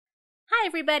Hi,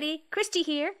 everybody. Christy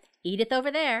here. Edith over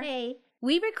there. Hey.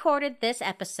 We recorded this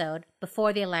episode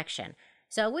before the election,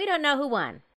 so we don't know who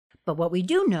won. But what we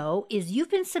do know is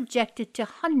you've been subjected to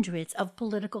hundreds of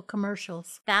political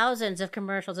commercials. Thousands of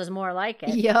commercials is more like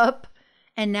it. Yup.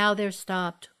 And now they're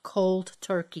stopped cold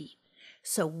turkey.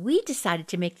 So we decided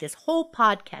to make this whole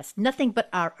podcast nothing but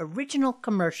our original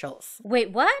commercials.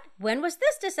 Wait, what? When was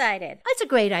this decided? That's a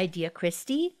great idea,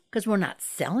 Christy, because we're not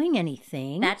selling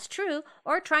anything. That's true,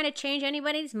 or trying to change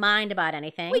anybody's mind about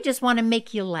anything. We just want to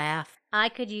make you laugh. I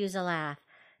could use a laugh.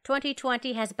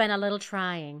 2020 has been a little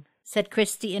trying, said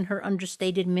Christy in her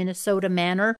understated Minnesota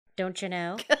manner. Don't you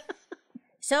know?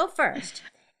 So first,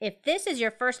 if this is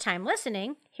your first time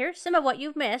listening, here's some of what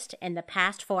you've missed in the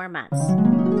past 4 months.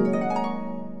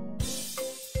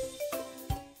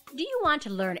 Do you want to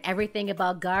learn everything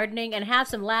about gardening and have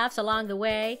some laughs along the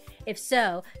way? If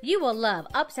so, you will love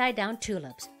Upside Down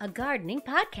Tulips, a gardening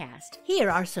podcast. Here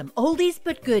are some oldies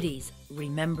but goodies.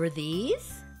 Remember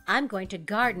these? I'm going to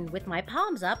garden with my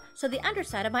palms up so the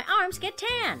underside of my arms get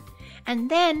tan. And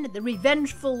then the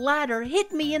revengeful ladder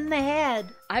hit me in the head.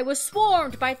 I was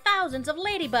swarmed by thousands of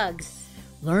ladybugs.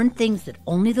 Learn things that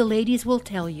only the ladies will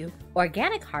tell you.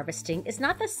 Organic harvesting is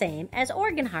not the same as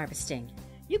organ harvesting.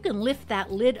 You can lift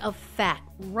that lid of fat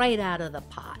right out of the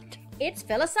pot. It's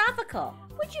philosophical.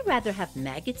 Would you rather have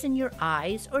maggots in your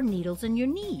eyes or needles in your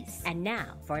knees? And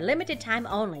now, for a limited time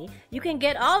only, you can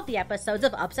get all the episodes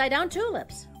of Upside Down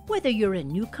Tulips. Whether you're a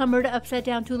newcomer to Upside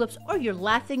Down Tulips or you're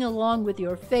laughing along with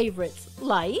your favorites,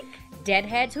 like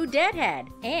Deadheads who deadhead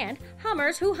and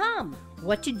Hummers who hum.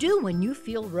 What to do when you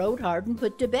feel road hard and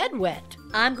put to bed wet.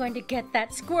 I'm going to get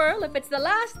that squirrel if it's the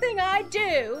last thing I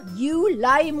do. You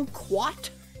limquat.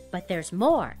 But there's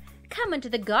more. Come into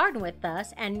the garden with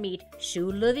us and meet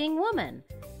Shoe-Living Woman,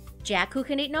 Jack Who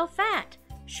Can Eat No Fat,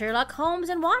 Sherlock Holmes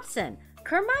and Watson,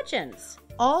 curmudgeons.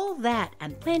 All that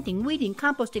and planting, weeding,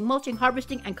 composting, mulching,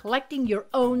 harvesting, and collecting your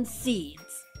own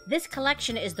seeds. This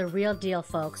collection is the real deal,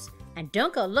 folks. And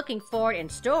don't go looking for it in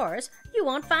stores. You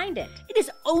won't find it. It is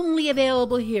only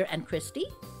available here. And Christy,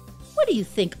 what do you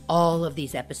think all of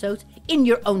these episodes in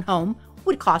your own home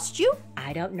would cost you?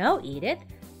 I don't know, Edith.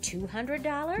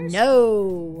 $200?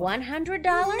 No. $100?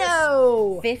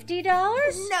 No.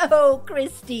 $50? No,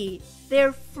 Christy.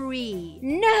 They're free.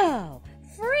 No.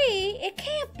 Free? It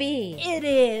can't be. It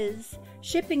is.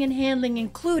 Shipping and handling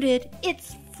included.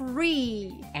 It's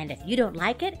free. And if you don't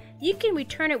like it, you can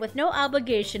return it with no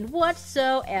obligation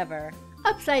whatsoever.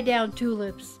 Upside Down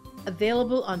Tulips.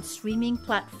 Available on streaming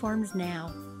platforms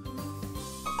now.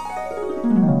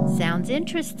 Sounds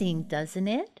interesting, doesn't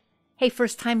it? Hey,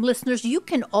 first-time listeners, you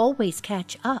can always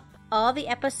catch up. All the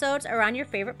episodes are on your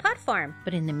favorite platform.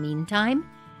 But in the meantime,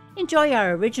 enjoy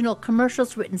our original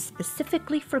commercials written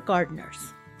specifically for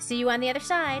gardeners. See you on the other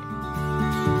side.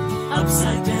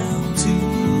 Upside Down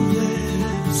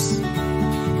Tulips.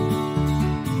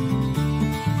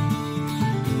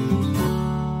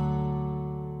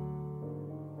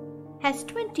 Has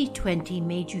 2020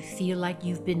 made you feel like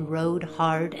you've been rode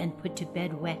hard and put to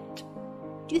bed wet?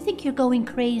 Do you think you're going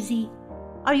crazy?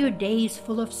 Are your days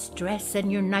full of stress and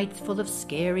your nights full of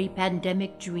scary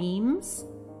pandemic dreams?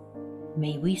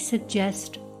 May we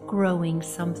suggest growing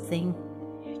something?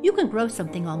 You can grow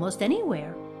something almost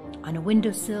anywhere. On a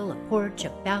windowsill, a porch, a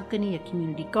balcony, a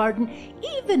community garden,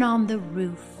 even on the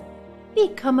roof.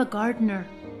 Become a gardener.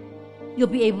 You'll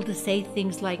be able to say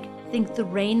things like, think the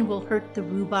rain will hurt the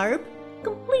rhubarb,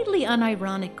 completely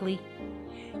unironically.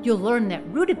 You'll learn that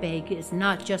rutabaga is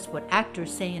not just what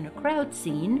actors say in a crowd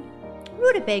scene.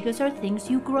 Rutabagas are things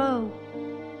you grow.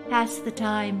 Pass the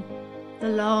time, the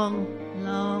long,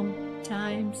 long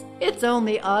times. It's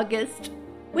only August.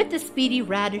 With the speedy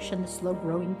radish and the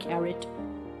slow-growing carrot.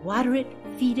 Water it,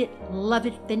 feed it, love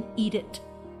it, then eat it.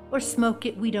 Or smoke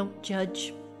it, we don't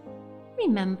judge.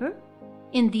 Remember,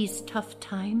 in these tough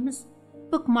times,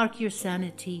 bookmark your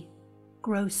sanity.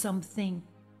 Grow something.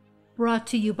 Brought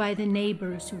to you by the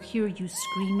neighbors who hear you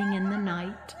screaming in the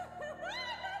night.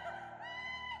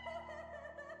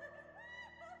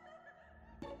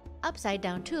 Upside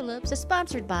Down Tulips is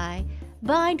sponsored by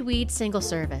Bindweed Single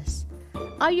Service.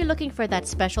 Are you looking for that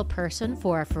special person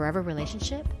for a forever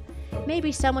relationship?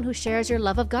 Maybe someone who shares your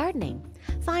love of gardening.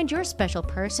 Find your special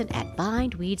person at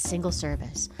Bindweed Single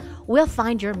Service. We'll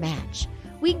find your match.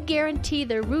 We guarantee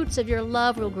the roots of your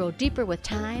love will grow deeper with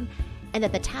time and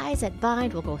that the ties that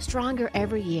bind will grow stronger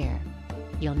every year.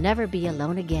 You'll never be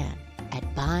alone again at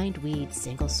Bindweed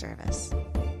Single Service.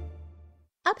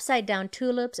 Upside Down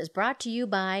Tulips is brought to you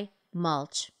by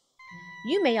mulch.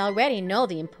 You may already know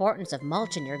the importance of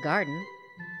mulch in your garden.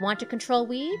 Want to control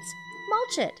weeds?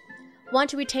 Mulch it. Want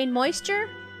to retain moisture?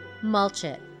 Mulch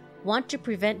it. Want to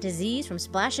prevent disease from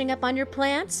splashing up on your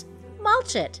plants?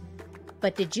 Mulch it.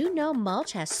 But did you know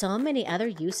mulch has so many other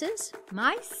uses?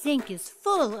 My sink is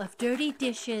full of dirty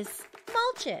dishes.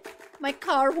 Mulch it. My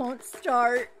car won't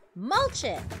start. Mulch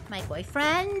it. My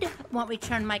boyfriend won't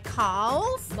return my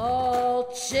calls.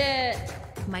 Mulch it.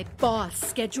 My boss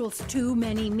schedules too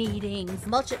many meetings.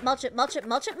 Mulch it, mulch it, mulch it,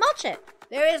 mulch it, mulch it.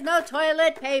 There is no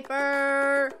toilet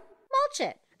paper. Mulch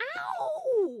it.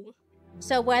 Ow!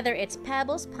 So whether it's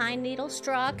pebbles, pine needles,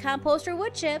 straw, compost, or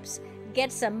wood chips,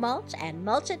 get some mulch and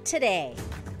mulch it today.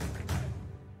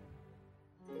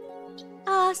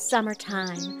 Ah,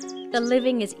 summertime. The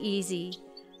living is easy.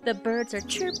 The birds are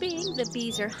chirping, the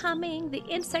bees are humming, the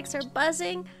insects are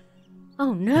buzzing.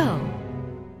 Oh no!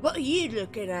 What are you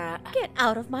looking at? Get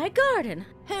out of my garden!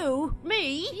 Who?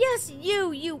 Me? Yes,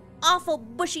 you awful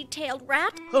bushy-tailed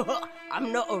rat!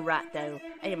 I'm not a rat, though,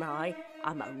 am I?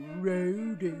 I'm a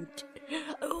rodent.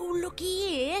 Oh, looky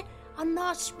here. A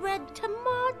nice red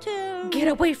tomato. Get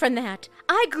away from that!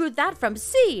 I grew that from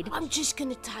seed! I'm just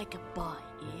gonna take a bite,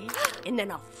 yeah? And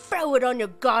then I'll throw it on your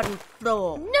garden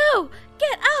floor. No!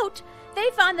 Get out! They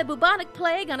found the bubonic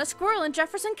plague on a squirrel in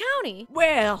Jefferson County.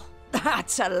 Well,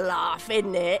 that's a laugh,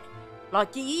 isn't it?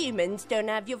 Like you humans don't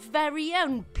have your very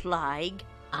own plague.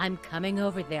 I'm coming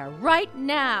over there right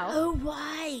now. Oh,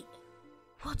 wait.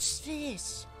 What's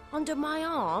this? Under my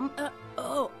arm?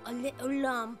 A little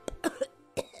lump.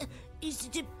 Is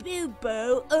it a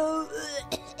bubo? Oh,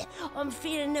 I'm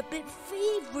feeling a bit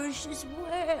feverish as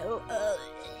well.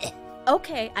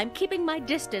 Okay, I'm keeping my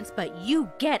distance, but you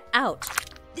get out.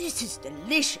 This is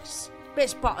delicious.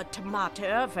 Best pot of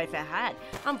tomato I've ever had.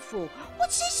 I'm full.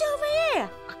 What's this over here?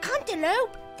 A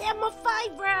cantaloupe? They're my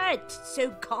favourite. So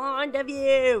kind of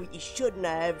you. You shouldn't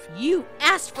have. You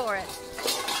asked for it.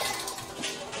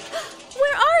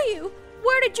 Where are you?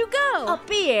 Where did you go? Up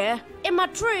here, in my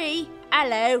tree.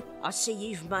 Hello. I see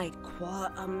you've made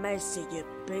quite a mess of your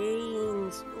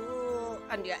beans. Oh,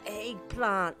 and your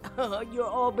eggplant. Your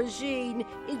aubergine.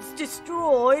 It's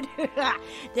destroyed.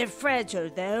 They're fragile,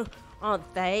 though,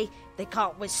 aren't they? They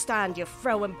can't withstand you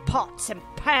throwing pots and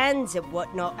pans and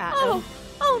whatnot at them.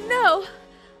 Oh no!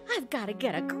 I've got to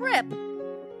get a grip.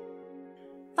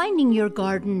 Finding your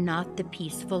garden not the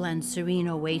peaceful and serene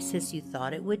oasis you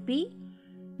thought it would be?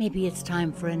 Maybe it's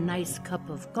time for a nice cup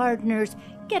of gardener's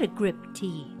get a grip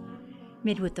tea,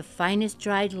 made with the finest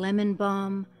dried lemon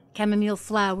balm, chamomile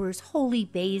flowers, holy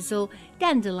basil,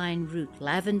 dandelion root,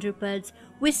 lavender buds,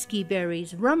 whiskey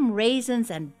berries, rum raisins,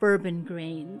 and bourbon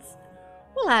grains.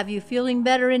 We'll have you feeling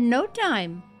better in no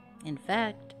time. In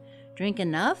fact, drink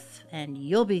enough and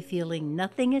you'll be feeling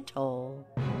nothing at all.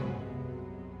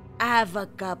 Have a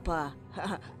cuppa.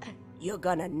 You're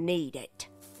gonna need it.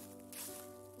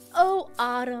 Oh,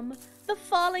 autumn, the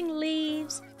falling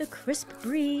leaves, the crisp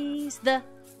breeze,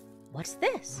 What's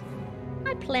this?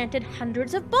 I planted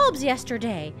hundreds of bulbs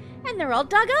yesterday, and they're all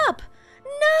dug up.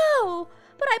 No!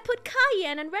 But I put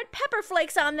cayenne and red pepper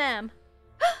flakes on them.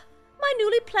 My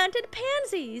newly planted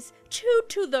pansies, chewed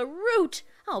to the root.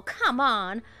 Oh, come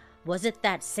on. Was it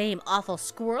that same awful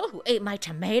squirrel who ate my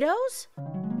tomatoes?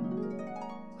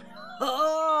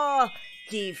 Oh,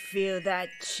 do you feel that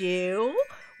chill?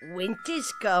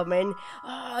 Winter's coming.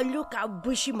 Oh, look how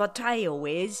bushy my tail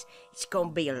is. It's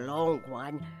gonna be a long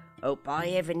one. Hope I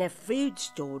have enough food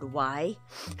stored away.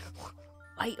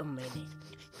 Wait a minute.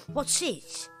 What's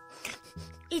this?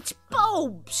 It's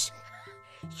bulbs.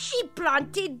 She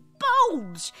planted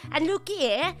bulbs. And look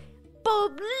here,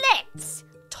 bulblets.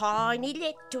 Tiny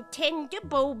little tender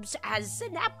bulbs as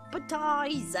an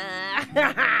appetizer.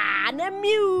 And a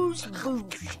muse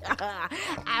bouche.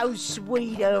 How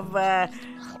sweet of her.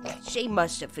 She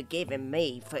must have forgiven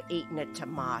me for eating the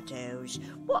tomatoes.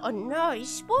 What a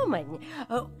nice woman.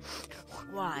 Oh,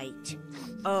 wait.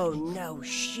 Oh, no,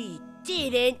 she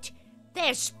didn't.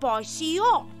 They're spicy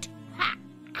hot.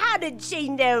 How did she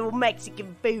know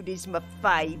Mexican food is my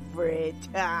favourite?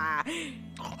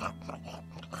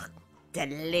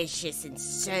 Delicious and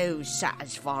so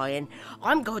satisfying.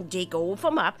 I'm going to dig all of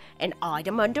them up and hide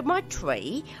them under my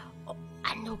tree. Oh,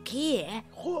 and look here.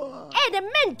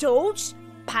 Elementals.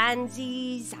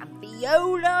 Pansies and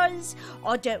violas.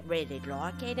 I don't really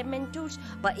like elementals,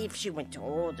 but if she went to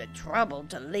all the trouble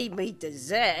to leave me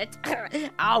dessert,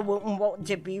 I wouldn't want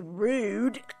to be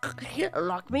rude.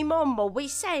 Like me mum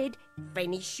always said,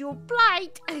 finish your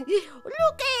plate.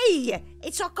 Looky,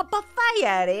 it's like a buffet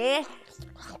out here.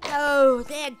 Oh,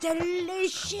 they're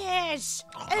delicious.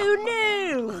 Oh,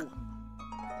 no.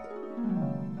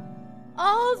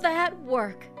 All that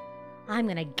work. I'm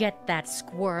gonna get that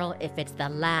squirrel if it's the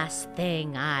last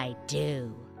thing I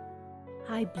do.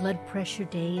 High blood pressure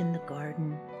day in the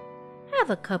garden. Have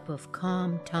a cup of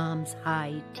Calm Tom's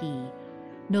high tea.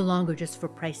 No longer just for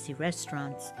pricey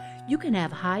restaurants. You can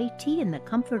have high tea in the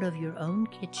comfort of your own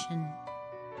kitchen.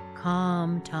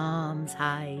 Calm Tom's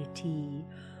high tea.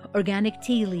 Organic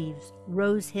tea leaves,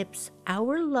 rose hips,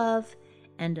 our love,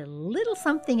 and a little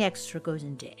something extra goes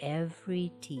into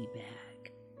every tea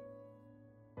bag.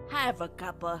 Have a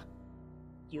cuppa.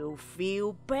 You'll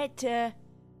feel better.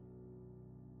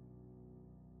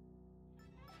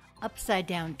 Upside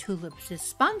Down Tulips is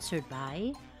sponsored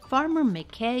by Farmer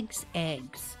McKegg's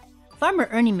Eggs. Farmer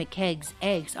Ernie McKegg's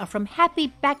eggs are from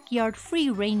happy backyard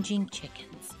free-ranging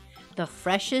chickens. The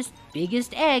freshest,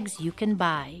 biggest eggs you can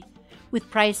buy.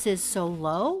 With prices so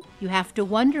low, you have to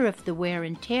wonder if the wear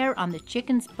and tear on the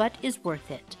chicken's butt is worth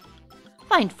it.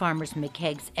 Find Farmer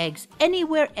McKegg's Eggs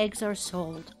anywhere eggs are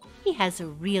sold. He has a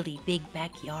really big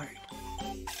backyard.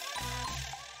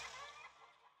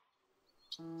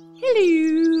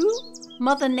 Hello,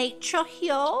 Mother Nature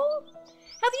here.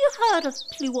 Have you heard of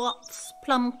pluots,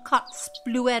 plumcotts,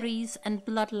 blueberries, and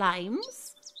blood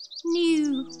limes?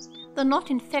 No, they're not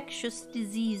infectious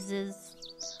diseases.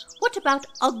 What about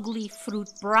ugly fruit,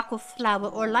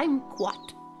 brockleflower, or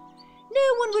limequat?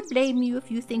 No one would blame you if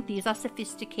you think these are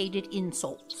sophisticated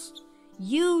insults.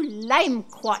 You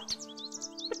limequat!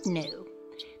 But no,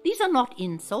 these are not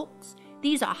insults.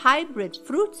 These are hybrid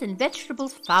fruits and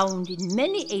vegetables found in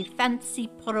many a fancy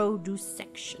produce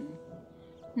section.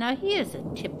 Now here's a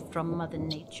tip from Mother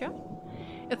Nature.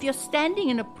 If you're standing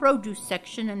in a produce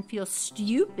section and feel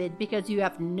stupid because you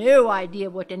have no idea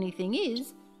what anything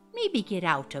is, maybe get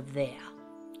out of there.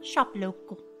 Shop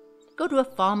local. Go to a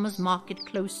farmer's market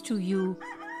close to you.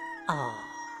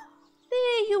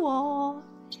 There you are,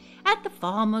 at the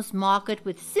farmer's market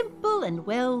with simple and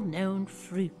well-known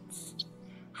fruits.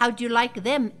 How'd you like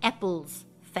them apples,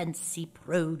 fancy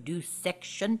produce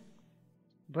section?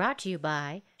 Brought to you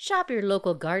by Shop Your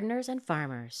Local Gardeners and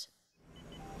Farmers.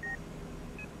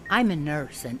 I'm a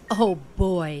nurse, and oh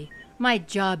boy, my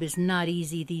job is not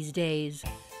easy these days.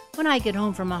 When I get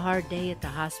home from a hard day at the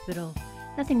hospital,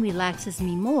 nothing relaxes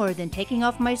me more than taking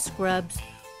off my scrubs,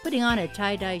 putting on a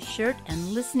tie-dye shirt, and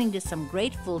listening to some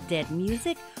Grateful Dead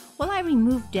music while I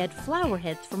remove dead flower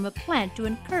heads from a plant to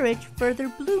encourage further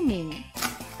blooming.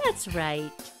 That's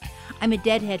right. I'm a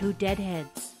deadhead who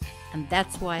deadheads, and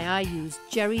that's why I use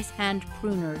Jerry's hand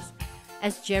pruners.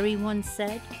 As Jerry once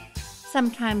said,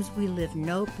 sometimes we live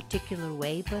no particular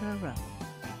way but our own.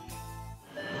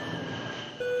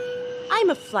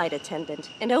 I'm a flight attendant,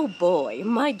 and oh boy,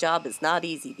 my job is not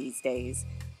easy these days.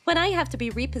 When I have to be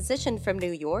repositioned from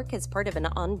New York as part of an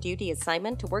on-duty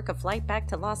assignment to work a flight back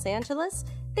to Los Angeles,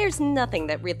 there's nothing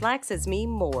that relaxes me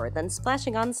more than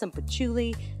splashing on some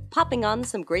patchouli, popping on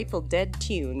some Grateful Dead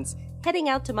tunes, heading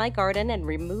out to my garden and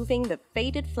removing the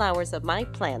faded flowers of my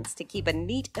plants to keep a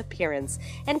neat appearance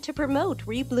and to promote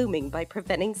reblooming by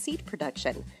preventing seed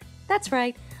production. That's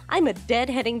right, I'm a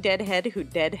deadheading deadhead who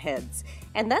deadheads,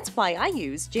 and that's why I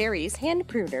use Jerry's hand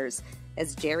pruners.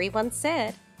 As Jerry once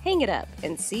said, hang it up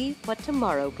and see what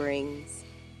tomorrow brings.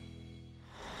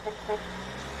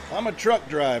 I'm a truck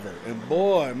driver, and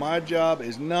boy, my job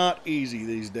is not easy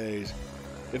these days.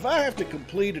 If I have to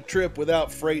complete a trip without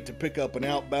freight to pick up an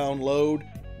outbound load,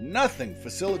 nothing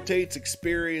facilitates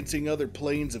experiencing other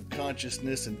planes of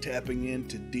consciousness and tapping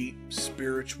into deep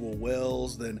spiritual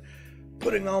wells than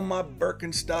putting on my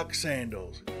Birkenstock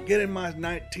sandals, getting my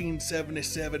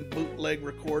 1977 bootleg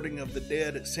recording of the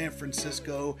Dead at San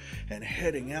Francisco, and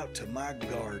heading out to my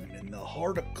garden in the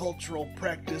horticultural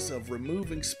practice of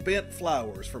removing spent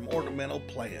flowers from ornamental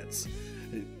plants.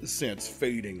 Since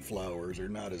fading flowers are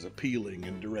not as appealing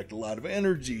and direct a lot of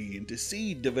energy into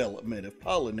seed development if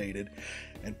pollinated,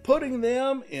 and putting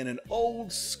them in an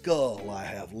old skull I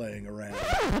have laying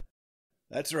around.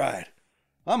 That's right.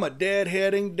 I'm a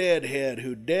deadheading deadhead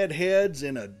who deadheads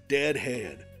in a dead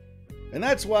head. And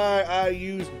that's why I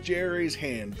use Jerry's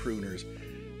hand pruners.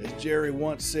 As Jerry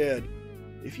once said,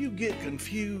 if you get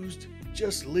confused,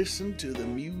 just listen to the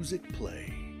music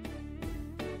play.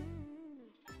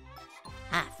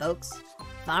 Hi, folks.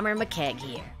 Farmer McKegg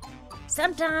here.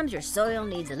 Sometimes your soil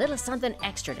needs a little something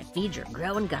extra to feed your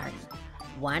growing garden.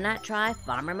 Why not try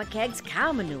Farmer McKegg's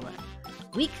cow manure?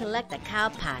 We collect the cow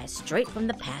pies straight from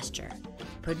the pasture,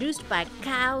 produced by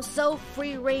cows so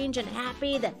free-range and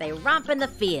happy that they romp in the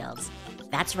fields.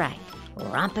 That's right,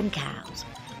 rompin' cows.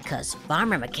 'Cause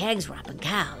Farmer McKegg's rompin'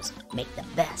 cows make the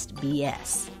best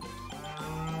BS.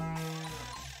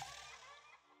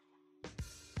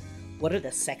 What are the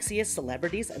sexiest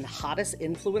celebrities and hottest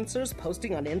influencers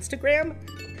posting on Instagram?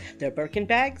 Their Birkin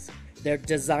bags? Their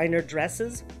designer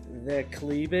dresses? Their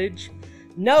cleavage?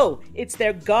 No, it's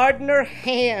their gardener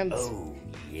hands. Oh,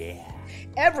 yeah.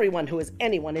 Everyone who is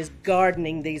anyone is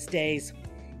gardening these days.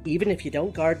 Even if you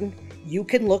don't garden, you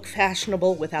can look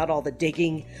fashionable without all the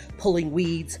digging, pulling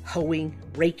weeds, hoeing,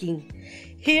 raking.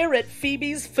 Here at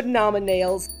Phoebe's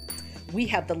Phenomenales, we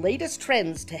have the latest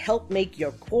trends to help make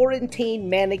your quarantine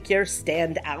manicure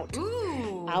stand out.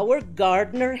 Ooh. Our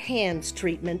Gardener Hands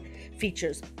treatment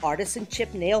features artisan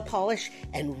chip nail polish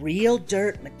and real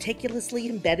dirt meticulously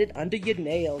embedded under your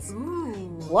nails.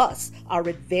 Ooh. Plus, our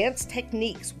advanced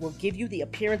techniques will give you the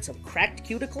appearance of cracked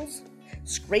cuticles,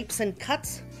 scrapes and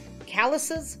cuts,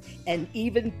 calluses, and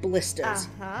even blisters.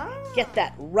 Get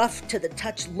that rough to the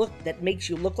touch look that makes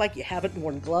you look like you haven't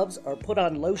worn gloves or put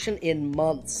on lotion in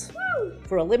months. Woo!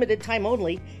 For a limited time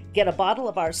only, get a bottle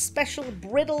of our special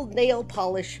brittle nail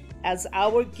polish as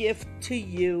our gift to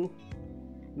you.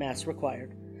 Mask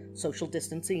required. Social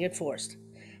distancing enforced.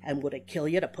 And would it kill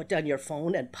you to put down your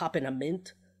phone and pop in a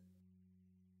mint?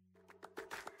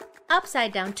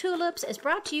 Upside Down Tulips is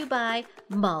brought to you by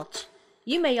mulch.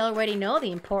 You may already know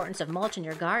the importance of mulch in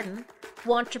your garden.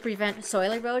 Want to prevent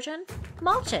soil erosion?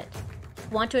 Mulch it.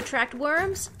 Want to attract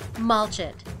worms? Mulch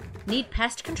it. Need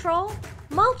pest control?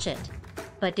 Mulch it.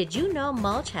 But did you know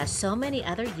mulch has so many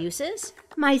other uses?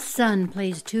 My son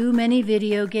plays too many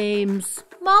video games.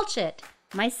 Mulch it.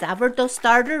 My sourdough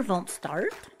starter won't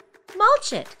start.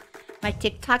 Mulch it. My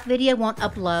TikTok video won't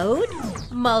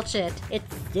upload. Mulch it. It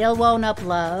still won't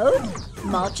upload.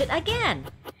 Mulch it again.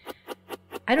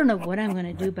 I don't know what I'm going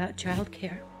to do about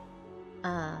childcare.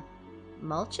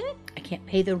 Mulch it? I can't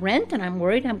pay the rent and I'm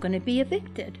worried I'm going to be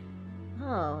evicted.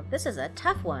 Oh, this is a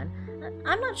tough one.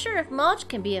 I'm not sure if mulch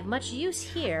can be of much use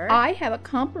here. I have a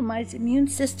compromised immune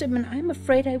system and I'm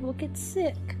afraid I will get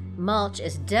sick. Mulch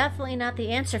is definitely not the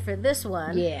answer for this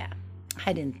one. Yeah,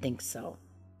 I didn't think so.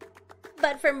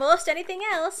 But for most anything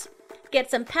else, get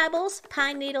some pebbles,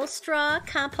 pine needles, straw,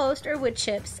 compost, or wood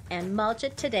chips and mulch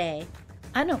it today.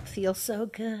 I don't feel so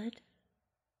good.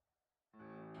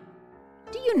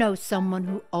 Do you know someone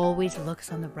who always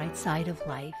looks on the bright side of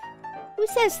life? Who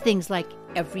says things like,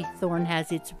 every thorn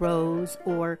has its rose,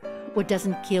 or what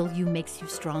doesn't kill you makes you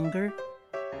stronger?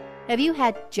 Have you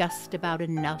had just about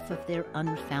enough of their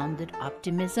unfounded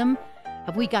optimism?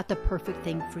 Have we got the perfect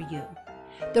thing for you?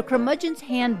 The Curmudgeon's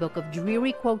Handbook of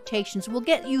Dreary Quotations will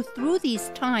get you through these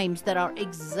times that are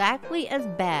exactly as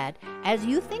bad as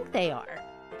you think they are.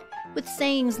 With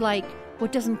sayings like,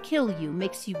 what doesn't kill you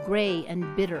makes you gray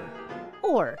and bitter.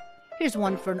 Or, here's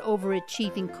one for an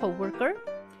overachieving coworker.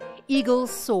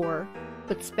 Eagles soar,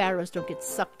 but sparrows don't get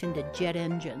sucked into jet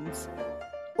engines.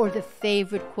 Or the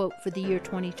favorite quote for the year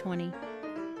 2020,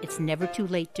 it's never too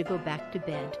late to go back to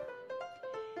bed.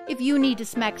 If you need to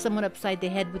smack someone upside the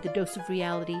head with a dose of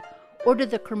reality, order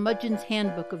the Curmudgeon's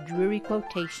Handbook of Dreary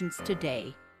Quotations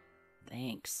today.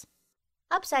 Thanks.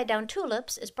 Upside Down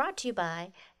Tulips is brought to you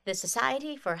by the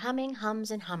Society for Humming,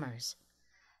 Hums, and Hummers.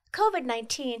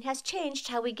 COVID-19 has changed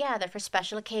how we gather for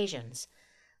special occasions.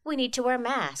 We need to wear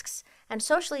masks and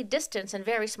socially distance in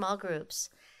very small groups.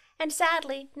 And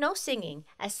sadly, no singing,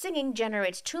 as singing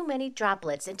generates too many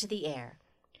droplets into the air.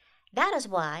 That is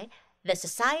why the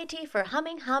Society for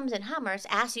Humming, Hums, and Hummers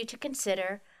asks you to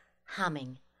consider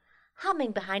humming.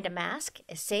 Humming behind a mask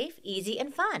is safe, easy,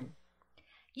 and fun.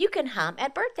 You can hum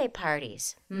at birthday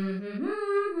parties.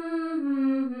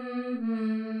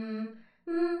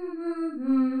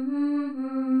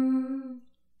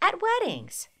 At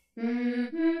weddings.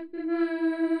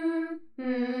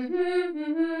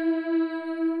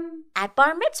 At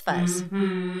bar mitzvahs.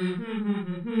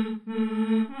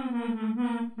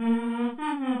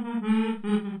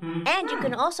 And you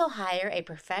can also hire a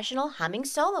professional humming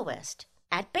soloist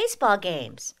at baseball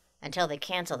games until they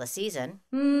cancel the season.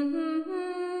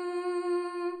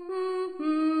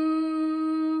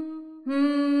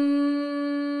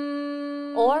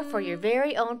 Or for your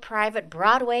very own private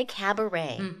Broadway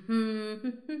cabaret.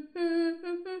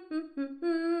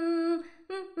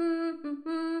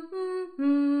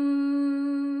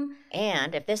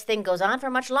 And if this thing goes on for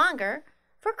much longer,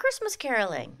 for Christmas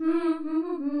caroling.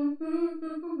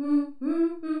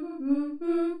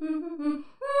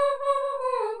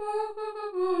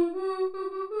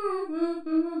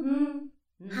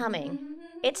 Humming.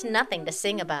 It's nothing to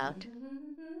sing about.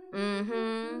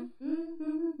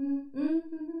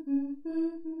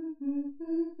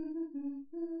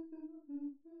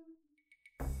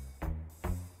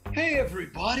 Hey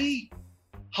everybody!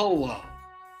 Hello.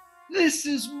 This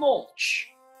is Mulch.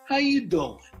 How you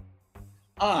doing?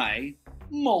 I,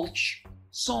 Mulch,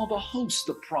 solve a host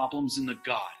of problems in the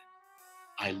garden.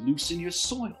 I loosen your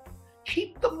soil,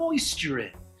 keep the moisture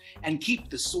in, and keep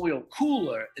the soil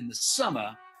cooler in the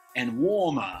summer and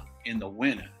warmer in the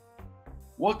winter.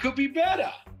 What could be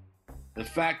better? The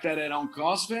fact that it don't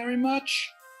cost very much?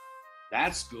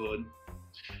 That's good.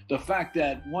 The fact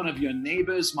that one of your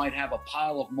neighbors might have a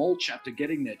pile of mulch after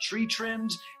getting their tree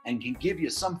trimmed and can give you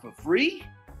some for free?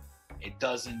 It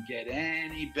doesn't get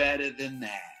any better than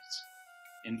that.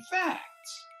 In fact,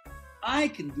 I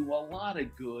can do a lot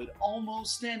of good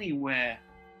almost anywhere.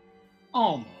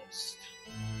 Almost.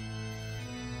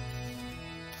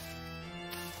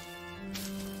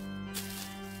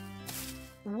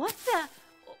 What's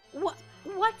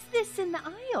this in the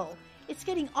aisle? It's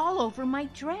getting all over my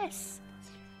dress.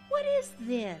 What is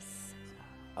this?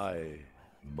 I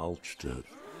mulched it.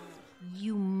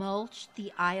 You mulched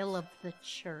the aisle of the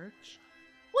church?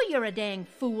 Well, you're a dang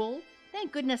fool.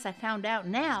 Thank goodness I found out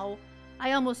now.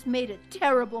 I almost made a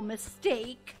terrible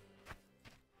mistake.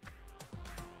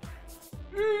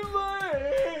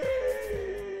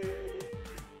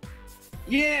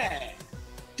 Yeah,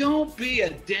 don't be a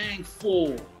dang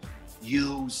fool.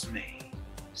 Use me.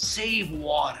 Save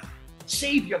water.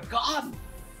 Save your garden.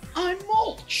 I'm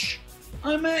mulch.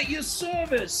 I'm at your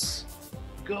service.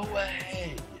 Go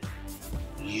ahead.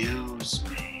 Use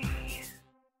me.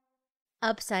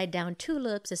 Upside Down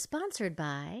Tulips is sponsored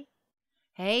by...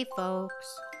 Hey,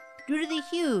 folks. Due to the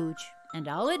huge, and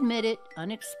I'll admit it,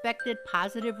 unexpected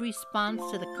positive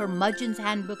response to the Curmudgeon's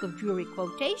Handbook of Jewelry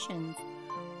Quotations,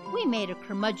 we made a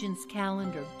Curmudgeon's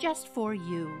calendar just for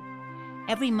you.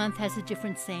 Every month has a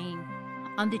different saying.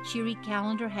 On the cheery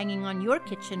calendar hanging on your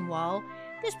kitchen wall,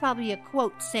 there's probably a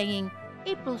quote saying,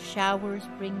 April showers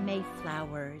bring May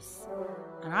flowers.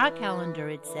 On our calendar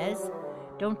it says,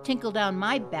 don't tinkle down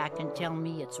my back and tell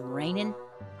me it's raining.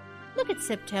 Look at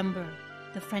September,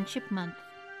 the friendship month.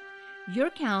 Your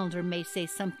calendar may say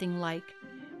something like,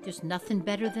 there's nothing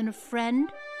better than a friend,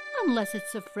 unless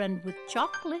it's a friend with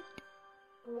chocolate.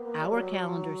 Our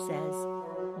calendar says,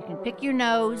 you can pick your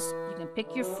nose, you can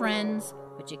pick your friends,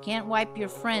 but you can't wipe your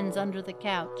friends under the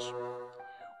couch.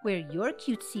 Where your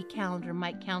cutesy calendar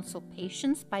might counsel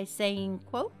patience by saying,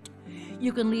 quote,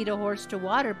 you can lead a horse to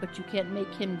water, but you can't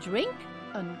make him drink,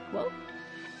 unquote.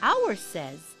 Ours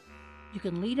says, you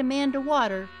can lead a man to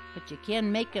water, but you can't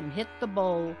make him hit the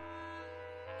bowl.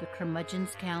 The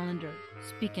Curmudgeon's calendar,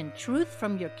 speaking truth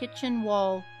from your kitchen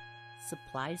wall.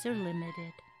 Supplies are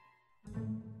limited.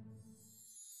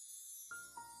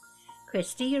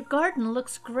 Christy, your garden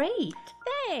looks great.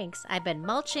 Thanks. I've been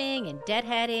mulching and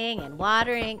deadheading and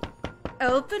watering.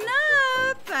 Open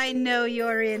up! I know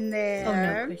you're in there. Oh,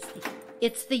 no, Christy.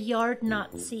 It's the yard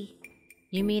Nazi.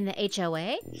 You mean the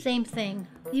HOA? Same thing.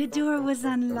 Your door was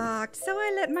unlocked, so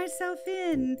I let myself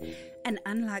in. An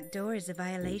unlocked door is a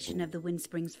violation of the Wind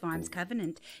Springs Farms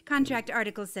Covenant, Contract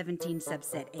Article 17,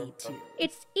 subset A2.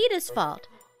 It's Edith's fault.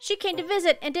 She came to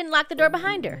visit and didn't lock the door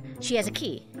behind her. She has a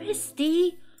key.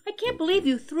 Christy, I can't believe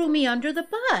you threw me under the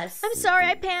bus. I'm sorry,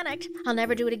 I panicked. I'll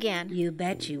never do it again. You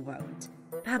bet you won't.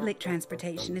 Public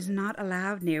transportation is not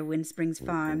allowed near Wind Springs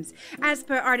Farms. As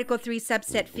per Article 3,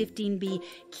 subset 15b,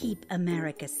 keep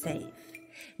America safe.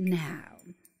 Now,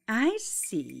 I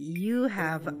see you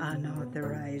have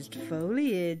unauthorized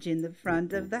foliage in the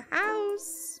front of the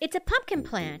house. It's a pumpkin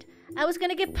plant. I was going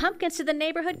to give pumpkins to the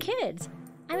neighborhood kids.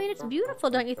 I mean, it's beautiful,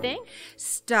 don't you think?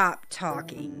 Stop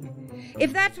talking.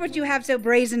 If that's what you have so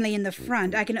brazenly in the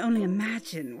front, I can only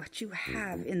imagine what you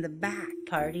have in the back.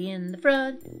 Party in the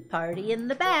front, party in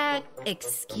the back.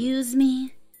 Excuse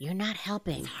me? You're not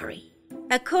helping. Sorry.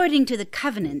 According to the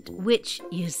covenant, which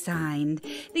you signed,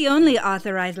 the only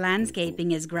authorized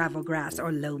landscaping is gravel grass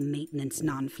or low-maintenance,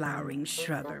 non-flowering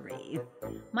shrubbery.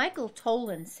 Michael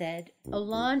Tolan said, a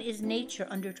lawn is nature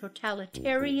under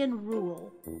totalitarian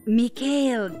rule.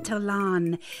 Mikhail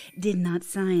Tolan did not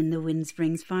sign the Wind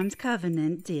Springs Farms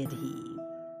covenant, did he?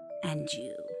 And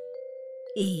you,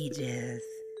 Edith,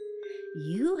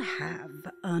 you have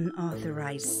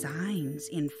unauthorized signs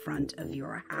in front of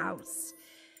your house.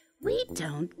 We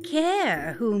don't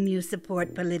care whom you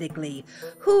support politically,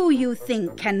 who you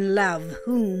think can love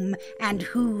whom, and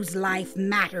whose life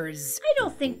matters. I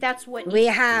don't think that's what... We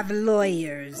have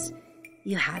lawyers.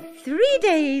 You have 3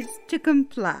 days to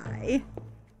comply.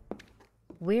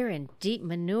 We're in deep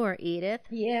manure, Edith.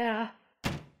 Yeah.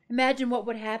 Imagine what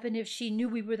would happen if she knew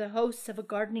we were the hosts of a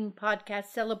gardening podcast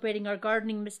celebrating our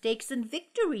gardening mistakes and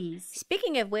victories.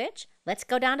 Speaking of which, let's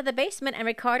go down to the basement and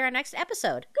record our next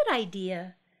episode. Good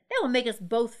idea. That will make us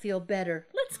both feel better.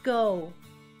 Let's go.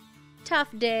 Tough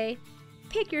day.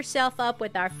 Pick yourself up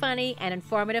with our funny and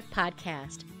informative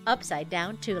podcast, Upside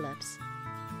Down Tulips.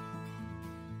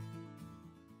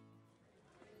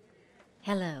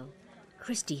 Hello,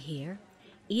 Christy here.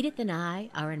 Edith and I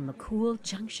are in McCool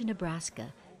Junction,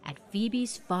 Nebraska at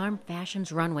Phoebe's Farm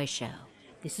Fashions Runway Show.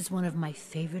 This is one of my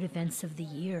favorite events of the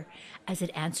year, as it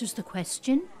answers the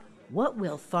question, what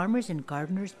will farmers and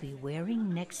gardeners be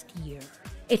wearing next year?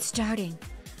 It's starting.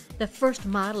 The first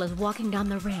model is walking down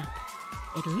the ramp.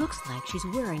 It looks like she's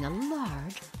wearing a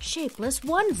large, shapeless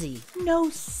onesie. No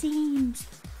seams.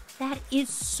 That is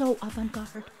so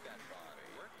avant-garde.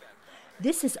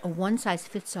 This is a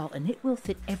one-size-fits-all, and it will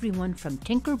fit everyone from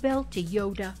Tinkerbell to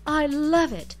Yoda. I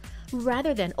love it.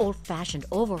 Rather than old-fashioned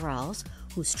overalls,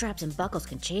 whose straps and buckles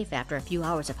can chafe after a few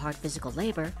hours of hard physical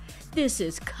labor, this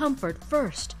is comfort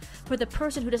first for the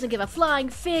person who doesn't give a flying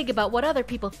fig about what other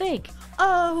people think.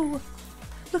 Oh,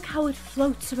 look how it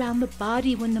floats around the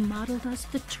body when the model does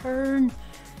the turn.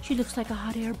 She looks like a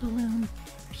hot air balloon.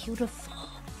 Beautiful.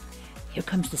 Here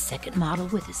comes the second model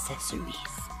with accessories.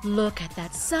 Look at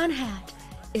that sun hat.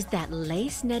 Is that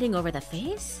lace netting over the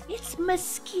face? It's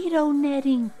mosquito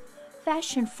netting.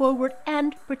 Fashion forward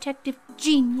and protective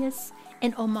genius.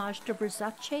 An homage to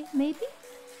Versace, maybe?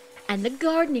 And the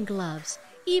gardening gloves.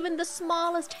 Even the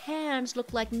smallest hands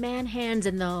look like man hands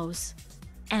in those.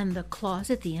 And the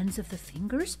claws at the ends of the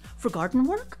fingers for garden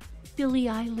work? Billie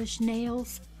Eilish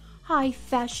nails. High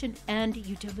fashion and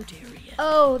utilitarian.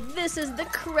 Oh, this is the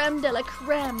creme de la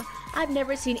creme. I've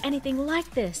never seen anything like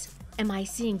this. Am I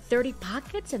seeing 30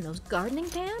 pockets in those gardening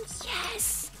pants?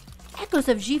 Yes! Echoes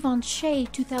of Givenchy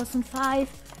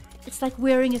 2005. It's like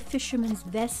wearing a fisherman's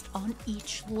vest on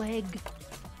each leg.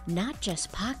 Not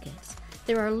just pockets.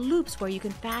 There are loops where you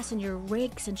can fasten your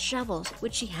rakes and shovels,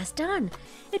 which she has done.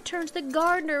 It turns the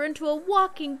gardener into a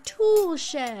walking tool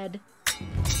shed.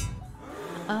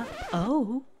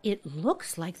 Oh, it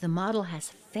looks like the model has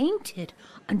fainted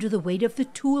under the weight of the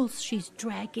tools she's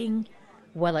dragging.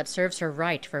 Well, it serves her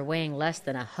right for weighing less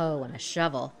than a hoe and a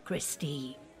shovel.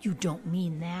 Christy, you don't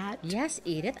mean that. Yes,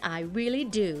 Edith, I really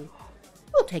do.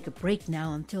 We'll take a break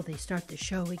now until they start the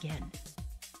show again.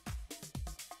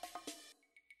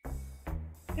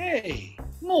 Hey,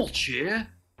 Mulch here.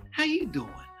 How you doing?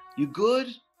 You good?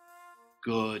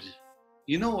 Good.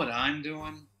 You know what I'm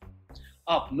doing?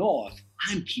 Up north,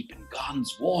 I'm keeping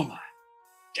gardens warmer.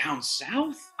 Down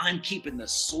south, I'm keeping the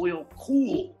soil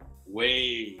cool.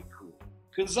 Way cool.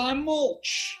 'Cause I'm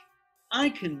Mulch. I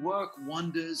can work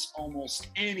wonders almost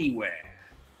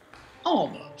anywhere.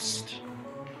 Almost.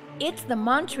 It's the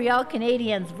Montreal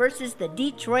Canadiens versus the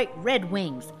Detroit Red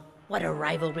Wings. What a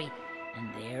rivalry.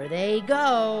 And there they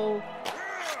go.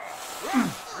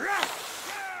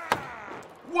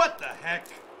 What the heck?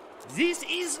 This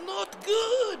is not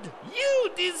good.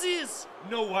 You did this.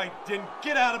 No, I didn't.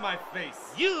 Get out of my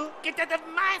face. You get out of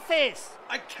my face.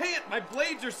 I can't. My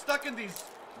blades are stuck in these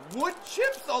wood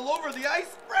chips all over the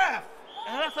ice raft.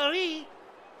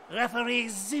 Referee,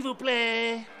 s'il vous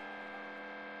plaît.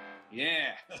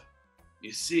 Yeah,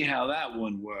 you see how that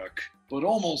wouldn't work. But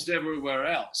almost everywhere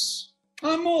else,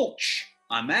 I'm Mulch.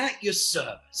 I'm at your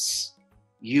service.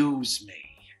 Use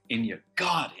me in your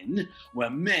garden where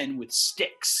men with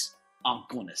sticks aren't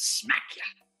gonna smack you.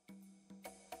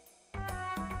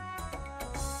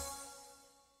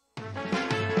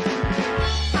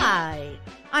 Hi,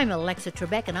 I'm Alexa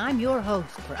Trebek, and I'm your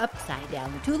host for Upside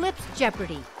Down Tulips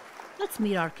Jeopardy. Let's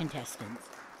meet our contestants.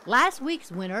 Last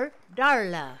week's winner,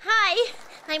 Darla. Hi,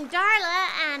 I'm Darla,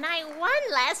 and I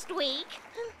won last week.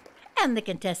 And the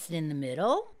contestant in the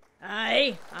middle.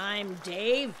 Hi, I'm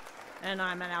Dave, and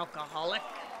I'm an alcoholic.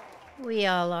 We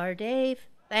all are, Dave.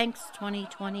 Thanks,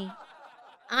 2020.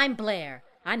 I'm Blair.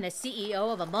 I'm the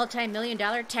CEO of a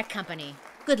multi-million-dollar tech company.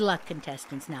 Good luck,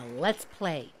 contestants. Now let's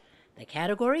play. The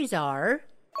categories are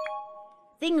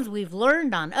things we've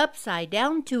learned on Upside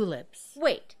Down Tulips.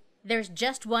 Wait, there's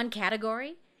just one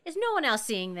category? Is no one else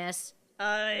seeing this?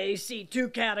 I see two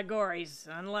categories,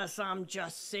 unless I'm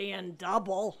just seeing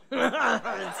double.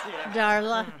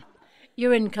 Darla,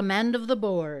 you're in command of the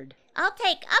board. I'll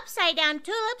take Upside Down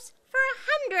Tulips for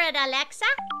 100, Alexa.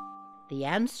 The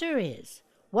answer is,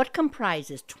 what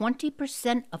comprises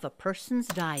 20% of a person's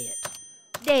diet?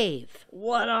 Dave.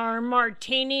 What are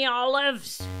martini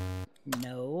olives?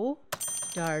 No.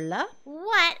 Darla?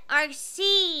 What are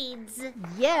seeds?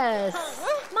 Yes.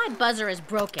 My buzzer is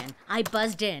broken. I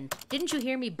buzzed in. Didn't you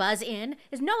hear me buzz in?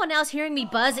 Is no one else hearing me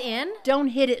buzz in? Don't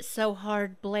hit it so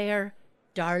hard, Blair.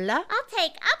 Darla? I'll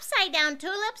take Upside Down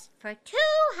Tulips for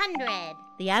 200.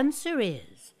 The answer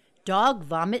is dog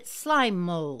vomit slime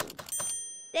mold.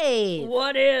 Dave.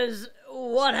 What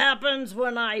happens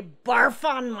when I barf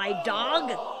on my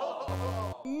dog?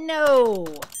 No.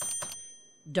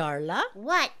 Darla?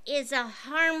 What is a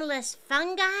harmless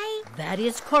fungi? That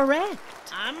is correct.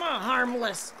 I'm a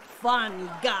harmless fun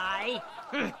guy.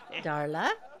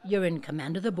 Darla, you're in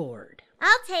command of the board.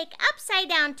 I'll take Upside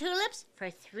Down Tulips for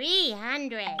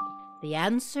 300. The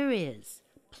answer is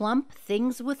plump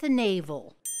things with a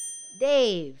navel.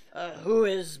 Dave. Who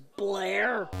is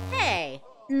Blair? Hey,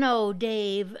 No,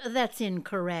 Dave, that's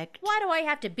incorrect. why do I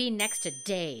have to be next to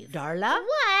Dave? Darla?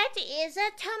 What is a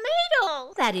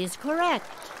tomato? That is correct.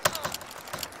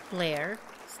 Blair,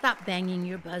 stop banging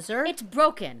your buzzer. It's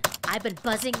broken. I've been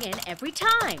buzzing in every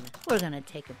time. We're going to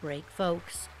take a break,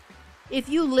 folks. If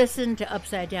you listened to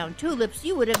Upside Down Tulips,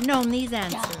 you would have known these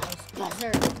answers.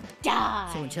 Buzzer, die.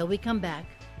 So until we come back,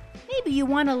 maybe you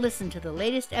want to listen to the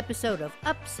latest episode of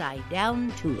Upside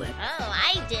Down Tulip. Oh,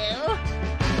 I do.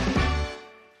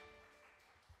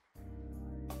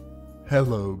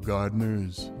 Hello,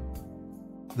 gardeners.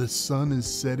 The sun is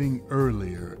setting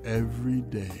earlier every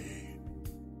day.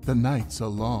 The nights are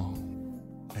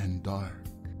long and dark.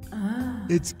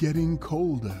 It's getting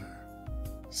colder.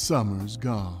 Summer's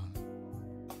gone.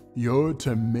 Your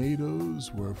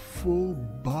tomatoes were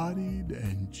full-bodied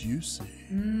and juicy.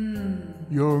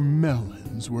 Your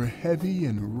melons were heavy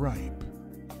and ripe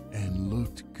and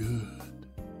looked good.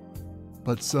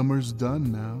 But summer's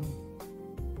done now.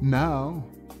 Now,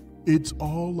 it's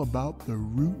all about the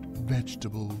root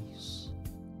vegetables.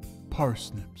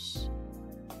 Parsnips,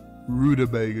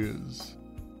 rutabagas,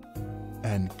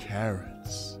 and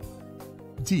carrots.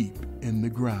 Deep in the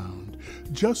ground,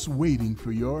 just waiting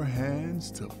for your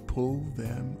hands to pull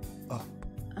them up.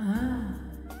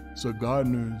 So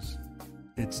gardeners,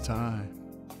 it's time.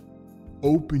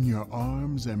 Open your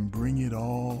arms and bring it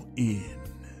all in.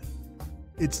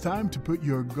 It's time to put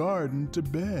your garden to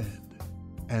bed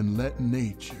and let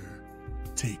nature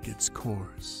take its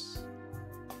course.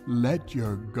 Let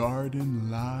your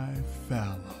garden lie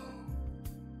fallow,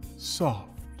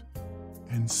 soft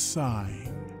and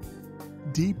sighing,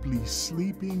 deeply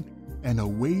sleeping and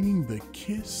awaiting the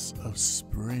kiss of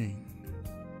spring.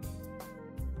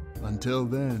 Until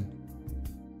then,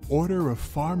 order a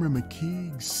Farmer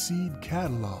McKee's seed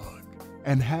catalog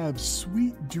and have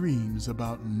sweet dreams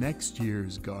about next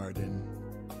year's garden.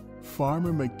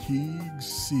 Farmer McKee's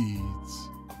seeds.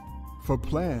 For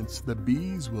plants the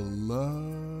bees will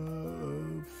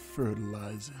love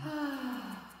fertilizing.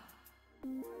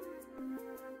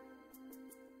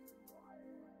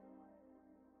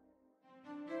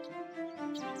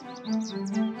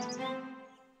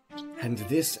 And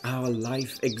this our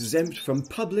life exempt from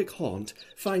public haunt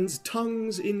finds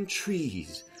tongues in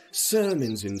trees,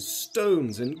 sermons in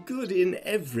stones, and good in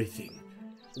everything.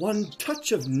 One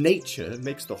touch of nature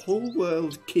makes the whole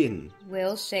world kin.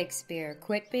 Will Shakespeare,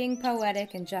 quit being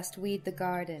poetic and just weed the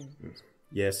garden.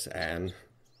 Yes, Anne.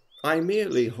 I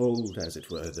merely hold, as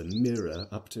it were, the mirror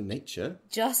up to nature.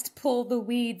 Just pull the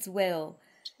weeds, Will.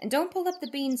 And don't pull up the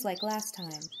beans like last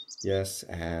time. Yes,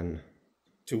 Anne.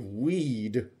 To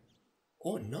weed,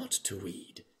 or not to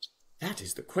weed? That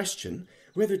is the question,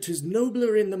 whether 'tis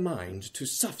nobler in the mind to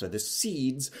suffer the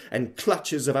seeds and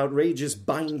clutches of outrageous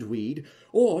bindweed,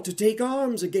 or to take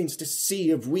arms against a sea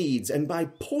of weeds and by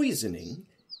poisoning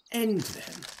end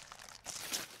them.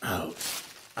 Out,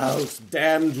 out,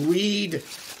 damned weed!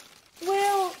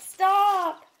 Will,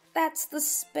 stop! That's the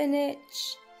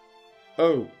spinach.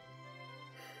 Oh.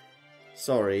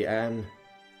 Sorry, Anne.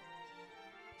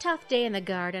 Tough day in the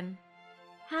garden.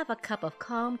 Have a cup of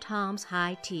Calm Tom's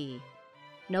high tea.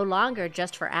 No longer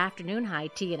just for afternoon high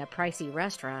tea in a pricey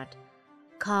restaurant.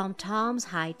 Calm Tom's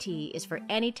high tea is for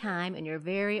any time in your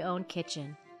very own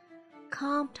kitchen.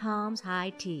 Calm Tom's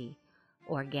high tea.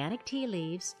 Organic tea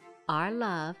leaves, our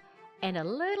love, and a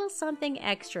little something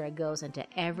extra goes into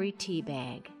every tea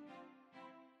bag.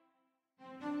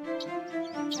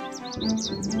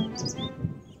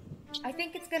 I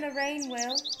think it's gonna rain,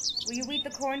 Will. Will you weed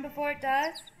the corn before it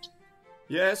does?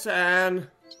 Yes, Anne.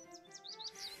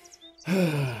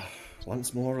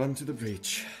 Once more unto the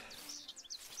breach.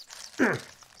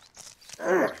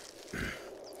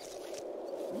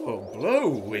 Oh, blow,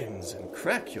 winds, and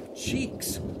crack your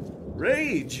cheeks.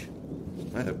 Rage!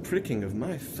 By the pricking of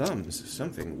my thumbs,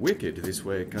 something wicked this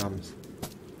way comes.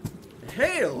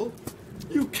 Hail!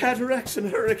 You cataracts and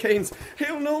hurricanes,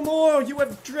 hail no more! You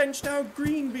have drenched our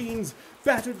green beans,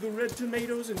 battered the red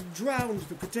tomatoes, and drowned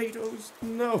the potatoes.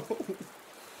 No!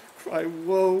 Cry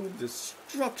woe,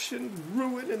 destruction,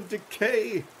 ruin, and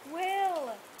decay.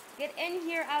 Will, get in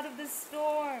here out of this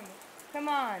storm. Come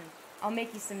on, I'll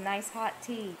make you some nice hot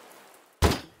tea.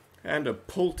 And a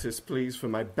poultice, please, for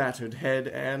my battered head,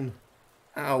 Anne.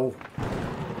 Ow.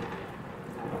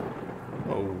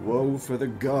 Oh, woe for the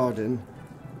garden.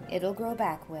 It'll grow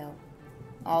back, Will.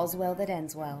 All's well that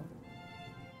ends well.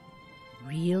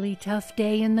 Really tough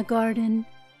day in the garden?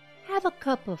 Have a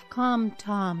cup of Calm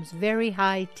Tom's very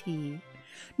high tea.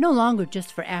 No longer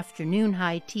just for afternoon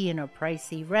high tea in a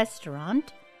pricey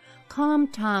restaurant. Calm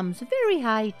Tom's very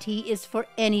high tea is for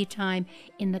any time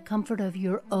in the comfort of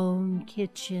your own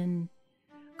kitchen.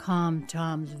 Calm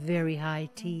Tom's very high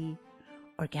tea.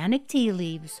 Organic tea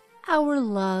leaves, our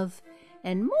love,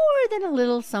 and more than a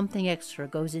little something extra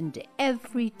goes into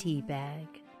every tea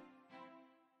bag.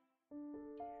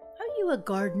 Are you a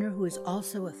gardener who is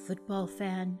also a football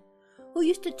fan? Who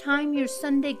used to time your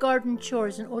Sunday garden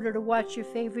chores in order to watch your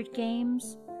favorite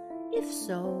games? If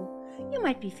so, you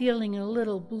might be feeling a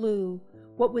little blue,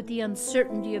 what with the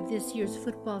uncertainty of this year's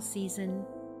football season.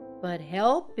 But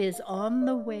help is on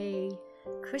the way.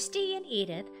 Christy and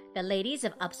Edith, the ladies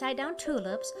of Upside Down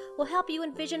Tulips, will help you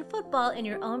envision football in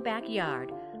your own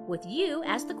backyard, with you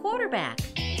as the quarterback.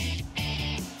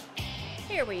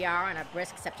 Here we are on a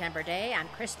brisk September day. I'm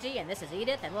Christy, and this is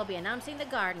Edith, and we'll be announcing the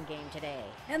garden game today.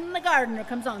 And the gardener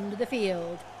comes onto the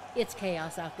field. It's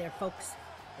chaos out there, folks.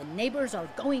 The neighbors are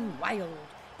going wild.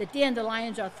 The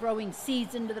dandelions are throwing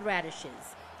seeds into the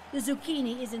radishes. The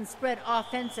zucchini is in spread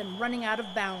offense and running out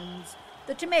of bounds.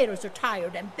 The tomatoes are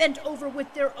tired and bent over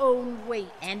with their own weight.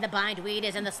 And the bindweed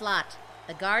is in the slot.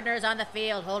 The gardener's on the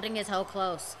field holding his hoe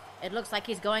close. It looks like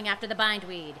he's going after the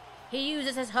bindweed. He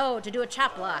uses his hoe to do a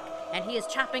chop block, and he is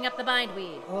chopping up the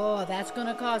bindweed. Oh, that's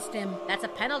gonna cost him. That's a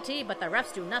penalty, but the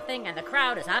refs do nothing, and the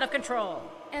crowd is out of control.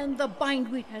 And the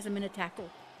bindweed has him in a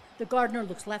tackle. The gardener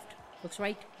looks left, looks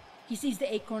right. He sees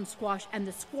the acorn squash, and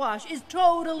the squash is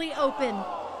totally open.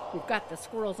 We've got the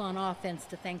squirrels on offense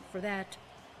to thank for that.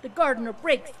 The gardener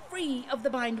breaks free of the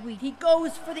bindweed. He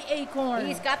goes for the acorn.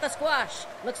 He's got the squash.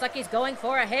 Looks like he's going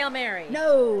for a Hail Mary.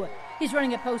 No, he's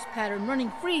running a post pattern,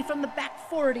 running free from the back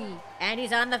 40. And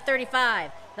he's on the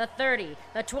 35, the 30,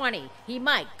 the 20. He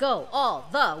might go all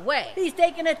the way. He's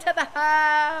taking it to the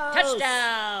house.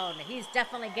 Touchdown! He's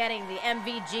definitely getting the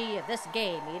MVG of this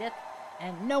game, Edith.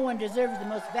 And no one deserves the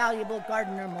most valuable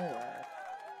gardener more.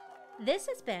 This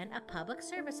has been a public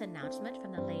service announcement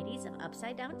from the ladies of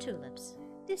Upside Down Tulips.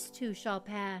 This too shall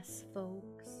pass,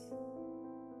 folks.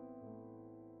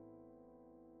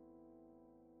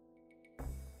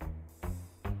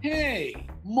 Hey,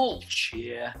 Mulch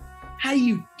here. How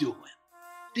you doing?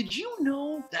 Did you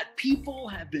know that people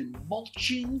have been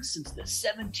mulching since the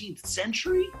 17th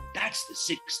century? That's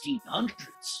the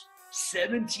 1600s.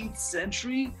 17th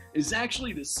century is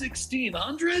actually the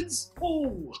 1600s?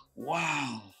 Oh,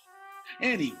 wow.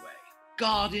 Anyway,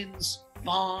 gardens,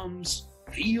 farms,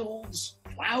 fields,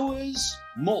 flowers,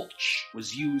 mulch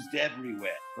was used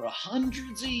everywhere for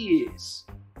hundreds of years.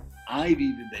 I've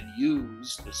even been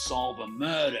used to solve a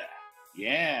murder.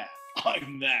 Yeah,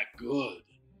 I'm that good.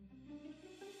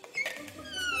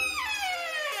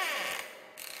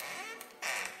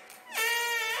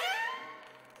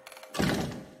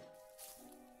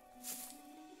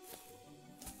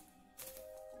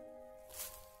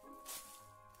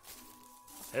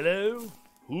 Hello?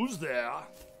 Who's there?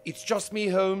 It's just me,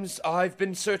 Holmes. I've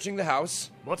been searching the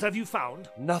house. What have you found?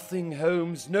 Nothing,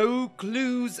 Holmes. No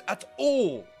clues at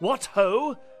all. What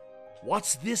ho?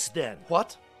 What's this then?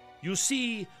 What? You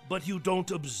see, but you don't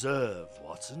observe,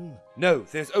 Watson. No,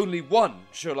 there's only one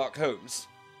Sherlock Holmes.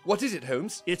 What is it,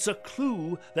 Holmes? It's a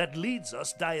clue that leads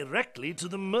us directly to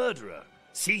the murderer.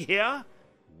 See here?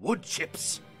 Wood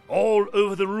chips. All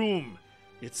over the room.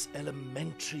 It's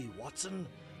elementary, Watson.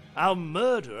 Our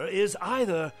murderer is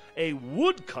either a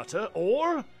woodcutter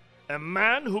or a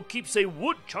man who keeps a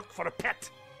woodchuck for a pet.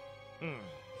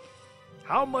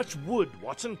 How much wood,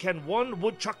 Watson, can one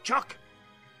woodchuck chuck?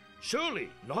 Surely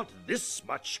not this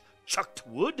much chucked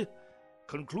wood.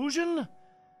 Conclusion?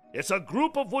 It's a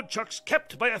group of woodchucks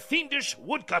kept by a fiendish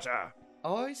woodcutter.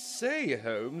 I say,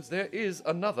 Holmes, there is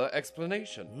another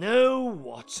explanation. No,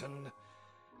 Watson.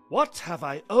 What have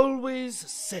I always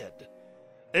said?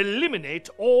 Eliminate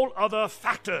all other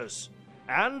factors,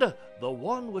 and the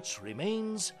one which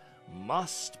remains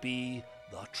must be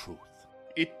the truth.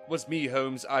 It was me,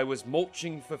 Holmes. I was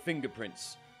mulching for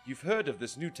fingerprints. You've heard of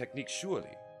this new technique, surely?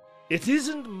 It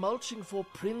isn't mulching for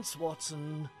prints,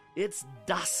 Watson. It's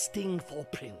dusting for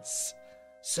prints.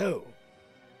 So,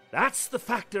 that's the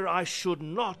factor I should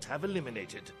not have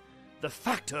eliminated. The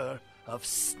factor of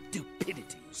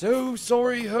stupidity. So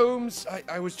sorry, Holmes.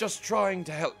 I was just trying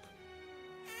to help.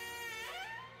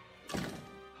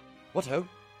 What ho?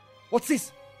 What's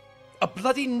this? A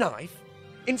bloody knife?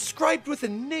 Inscribed with a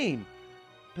name.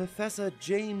 Professor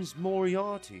James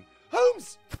Moriarty.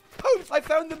 Holmes! Holmes, I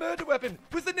found the murder weapon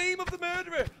with the name of the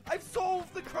murderer. I've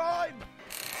solved the crime.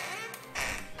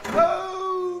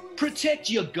 Holmes! Protect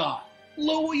your garden.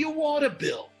 Lower your water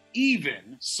bill.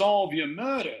 Even solve your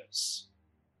murders.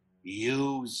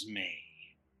 Use me.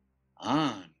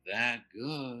 I'm that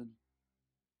good.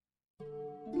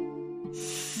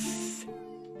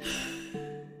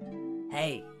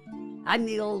 Hey, I'm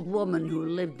the old woman who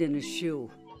lived in a shoe.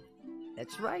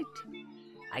 That's right.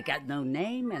 I got no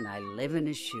name and I live in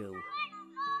a shoe.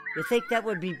 You think that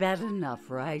would be bad enough,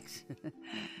 right?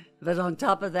 But on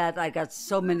top of that, I got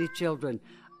so many children,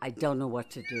 I don't know what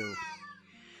to do.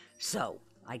 So,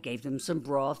 I gave them some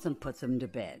broth and put them to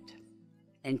bed.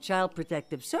 And Child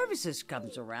Protective Services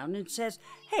comes around and says,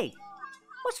 "Hey,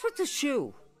 what's with the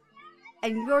shoe?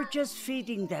 And you're just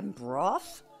feeding them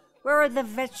broth? Where are the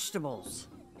vegetables?"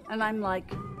 And I'm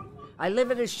like, "I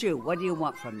live in a shoe. What do you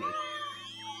want from me?"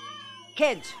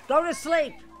 "Kids, go to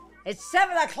sleep. It's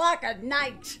 7 o'clock at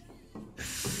night."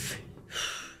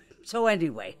 So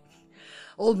anyway,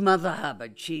 old Mother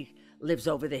Hubbard, she lives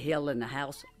over the hill in a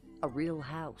house, a real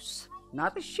house,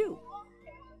 not a shoe.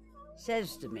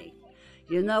 Says to me,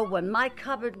 "You know, when my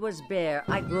cupboard was bare,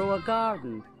 I grew a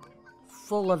garden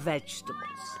full of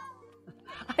vegetables."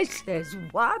 I says,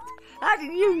 "What? How do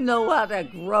you know how to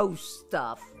grow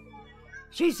stuff?"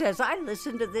 She says, "I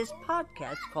listen to this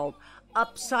podcast called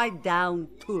Upside Down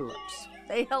Tulips.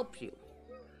 They help you.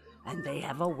 And they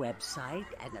have a website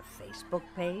and a Facebook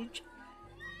page,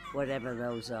 whatever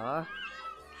those are."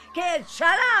 "Kids,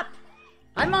 shut up!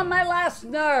 I'm on my last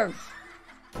nerve."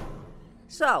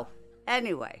 So,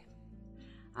 anyway,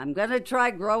 I'm gonna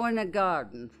try growing a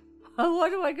garden. What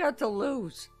do I got to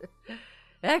lose?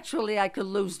 Actually, I could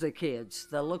lose the kids.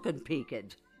 They're looking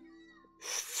peaked.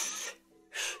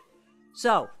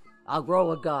 So, I'll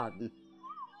grow a garden.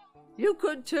 You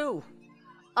could too.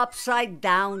 Upside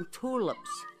Down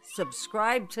Tulips.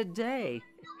 Subscribe today.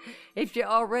 If you're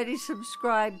already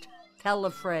subscribed, tell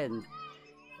a friend.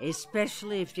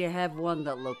 Especially if you have one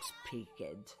that looks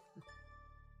peaked.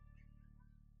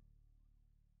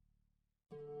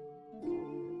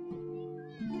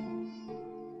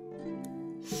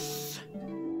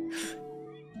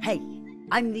 Hey,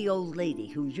 I'm the old lady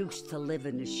who used to live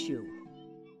in a shoe.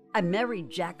 I married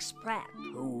Jack Spratt,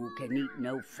 who can eat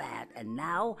no fat, and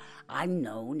now I'm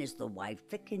known as the wife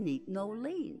that can eat no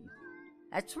lean.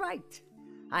 That's right.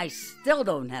 I still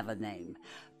don't have a name,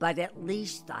 but at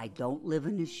least I don't live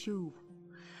in a shoe.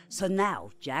 So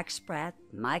now Jack Spratt,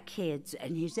 my kids,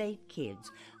 and his 8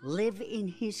 kids live in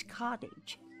his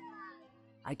cottage.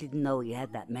 I didn't know he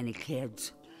had that many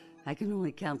kids. I can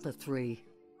only count to 3.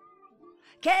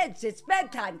 "Kids, it's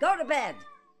bedtime. Go to bed."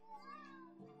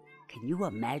 Can you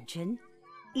imagine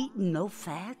eating no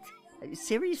fat?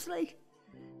 Seriously?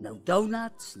 No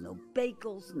donuts, no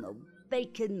bagels, no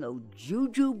bacon, no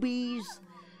jujubes.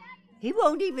 He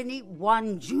won't even eat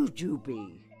one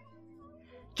jujube.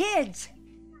 "Kids,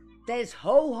 there's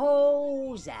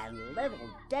ho-hos and little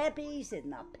Debbies in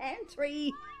the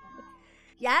pantry.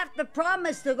 You have to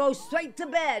promise to go straight to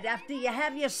bed after you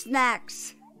have your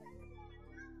snacks."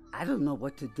 I don't know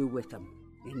what to do with them.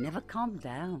 They never calm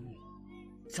down.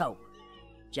 So,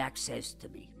 Jack says to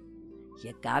me,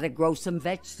 "You gotta grow some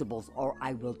vegetables or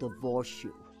I will divorce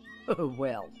you."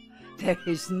 Well, there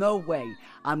is no way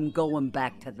I'm going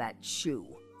back to that shoe.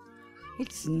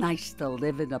 It's nice to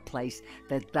live in a place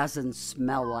that doesn't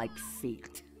smell like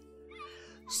feet.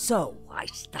 So I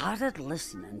started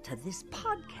listening to this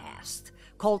podcast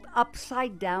called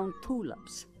Upside Down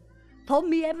Tulips. Told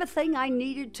me everything I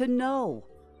needed to know.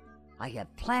 I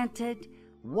have planted,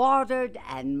 watered,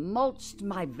 and mulched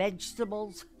my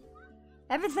vegetables.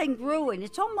 Everything grew and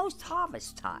it's almost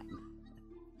harvest time.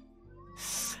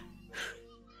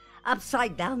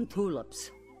 Upside Down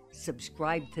Tulips.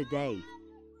 Subscribe today.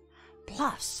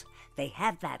 Plus, they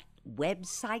have that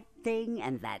website thing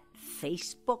and that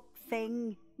Facebook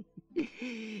thing.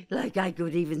 Like I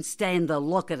could even stand to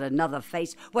look at another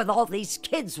face with all these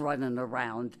kids running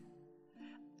around.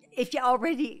 If you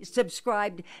already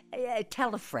subscribed,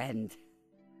 tell a friend.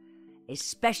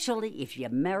 Especially if you're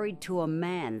married to a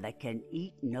man that can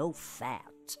eat no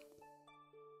fat.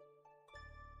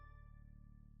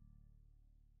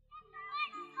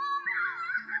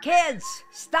 Kids,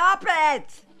 stop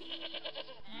it!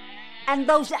 And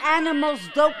those animals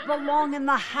don't belong in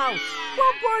the house.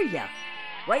 What were you?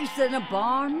 Raised in a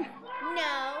barn?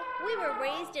 No, we were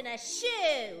raised in a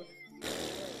shoe.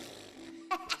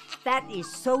 That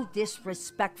is so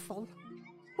disrespectful.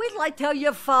 Wait till I tell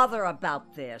your father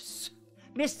about this.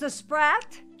 Mr.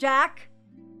 Spratt? Jack?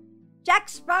 Jack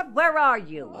Spratt, where are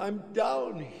you? I'm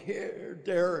down here,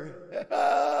 dear.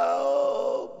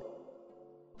 Help!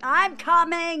 I'm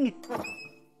coming.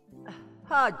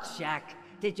 Oh, Jack,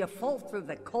 did you fall through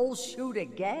the coal chute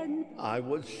again? I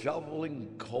was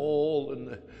shoveling coal and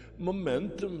the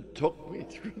momentum took me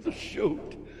through the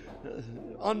chute.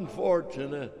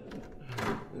 Unfortunate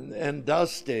and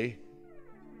dusty.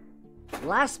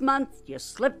 Last month, you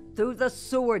slipped through the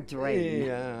sewer drain.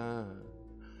 Yeah,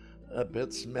 a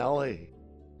bit smelly.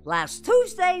 Last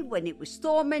Tuesday, when it was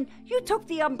storming, you took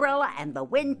the umbrella and the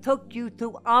wind took you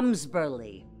to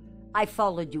Umsburley. I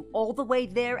followed you all the way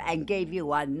there and gave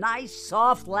you a nice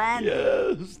soft landing.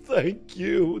 Yes, thank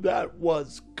you. That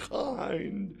was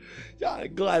kind.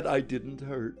 I'm glad I didn't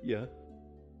hurt you.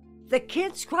 The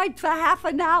kids cried for half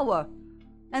an hour,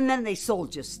 and then they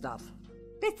sold your stuff.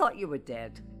 They thought you were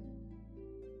dead.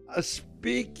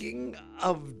 Speaking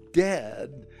of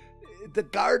dead, the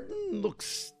garden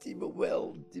looks,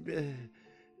 well,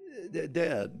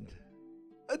 dead.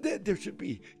 There should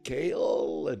be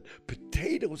kale and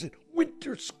potatoes and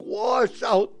winter squash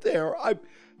out there. I've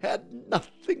had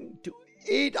nothing to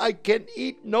eat. I can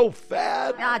eat no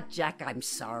fat. Ah, Jack, I'm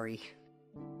sorry.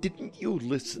 Didn't you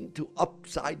listen to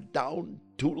Upside Down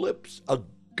Tulips, a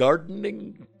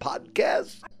gardening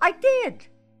podcast? I did.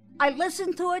 I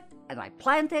listened to it, and I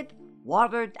planted,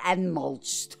 watered, and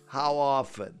mulched. How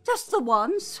often? Just the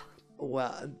once.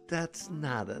 Well, that's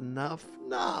not enough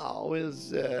now,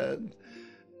 is it?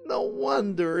 No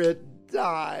wonder it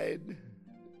died.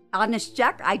 Honest,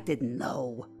 Jack, I didn't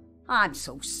know. I'm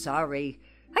so sorry.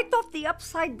 I thought the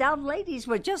upside-down ladies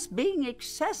were just being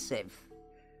excessive.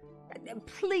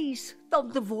 Please,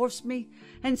 don't divorce me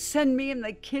and send me and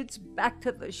the kids back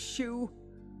to the shoe.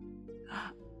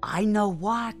 I know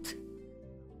what.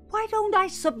 Why don't I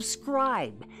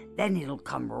subscribe? Then it'll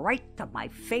come right to my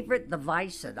favorite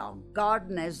device and I'll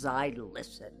garden as I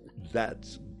listen.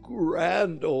 That's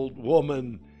grand, old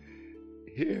woman.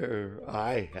 Here,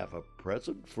 I have a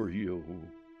present for you.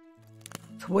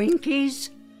 Twinkies?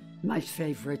 My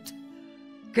favorite.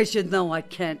 'Cause you know I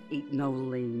can't eat no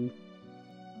lean.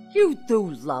 You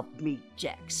do love me,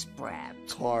 Jack Spratt.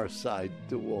 Course I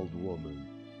do, old woman.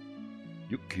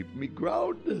 You keep me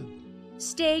grounded.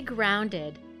 Stay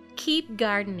grounded. Keep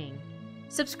gardening.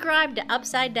 Subscribe to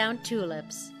Upside Down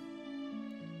Tulips.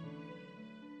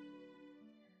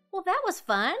 Well, that was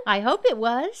fun. I hope it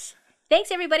was. Thanks,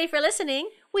 everybody, for listening.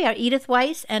 We are Edith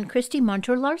Weiss and Christy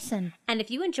Montour Larson. And if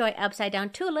you enjoy Upside Down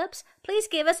Tulips, please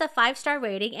give us a 5-star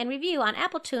rating and review on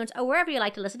Apple Tunes or wherever you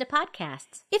like to listen to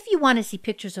podcasts. If you want to see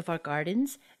pictures of our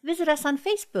gardens, visit us on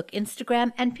Facebook,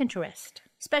 Instagram, and Pinterest.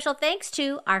 Special thanks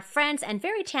to our friends and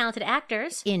very talented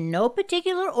actors, in no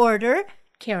particular order,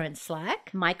 Karen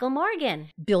Slack, Michael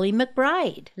Morgan, Billy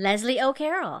McBride, Leslie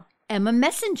O'Carroll, Emma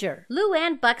Messenger,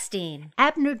 Luann Buckstein,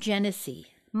 Abner Genesee,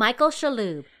 Michael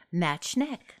Shalhoub, Matt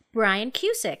Schneck, Brian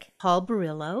Cusick, Paul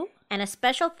Barillo, and a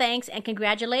special thanks and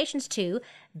congratulations to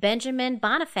Benjamin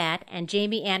Bonifat and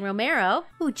Jamie Ann Romero,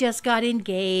 who just got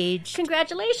engaged.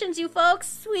 Congratulations, you folks.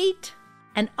 Sweet.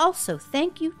 And also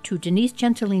thank you to Denise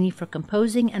Gentilini for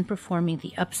composing and performing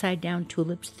the Upside Down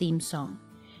Tulips theme song.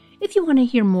 If you want to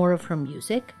hear more of her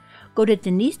music, go to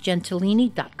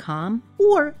denisegentilini.com,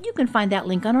 or you can find that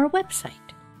link on our website.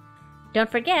 Don't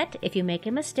forget, if you make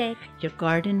a mistake, your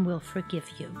garden will forgive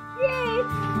you. Yay!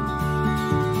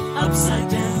 Upside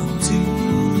Down.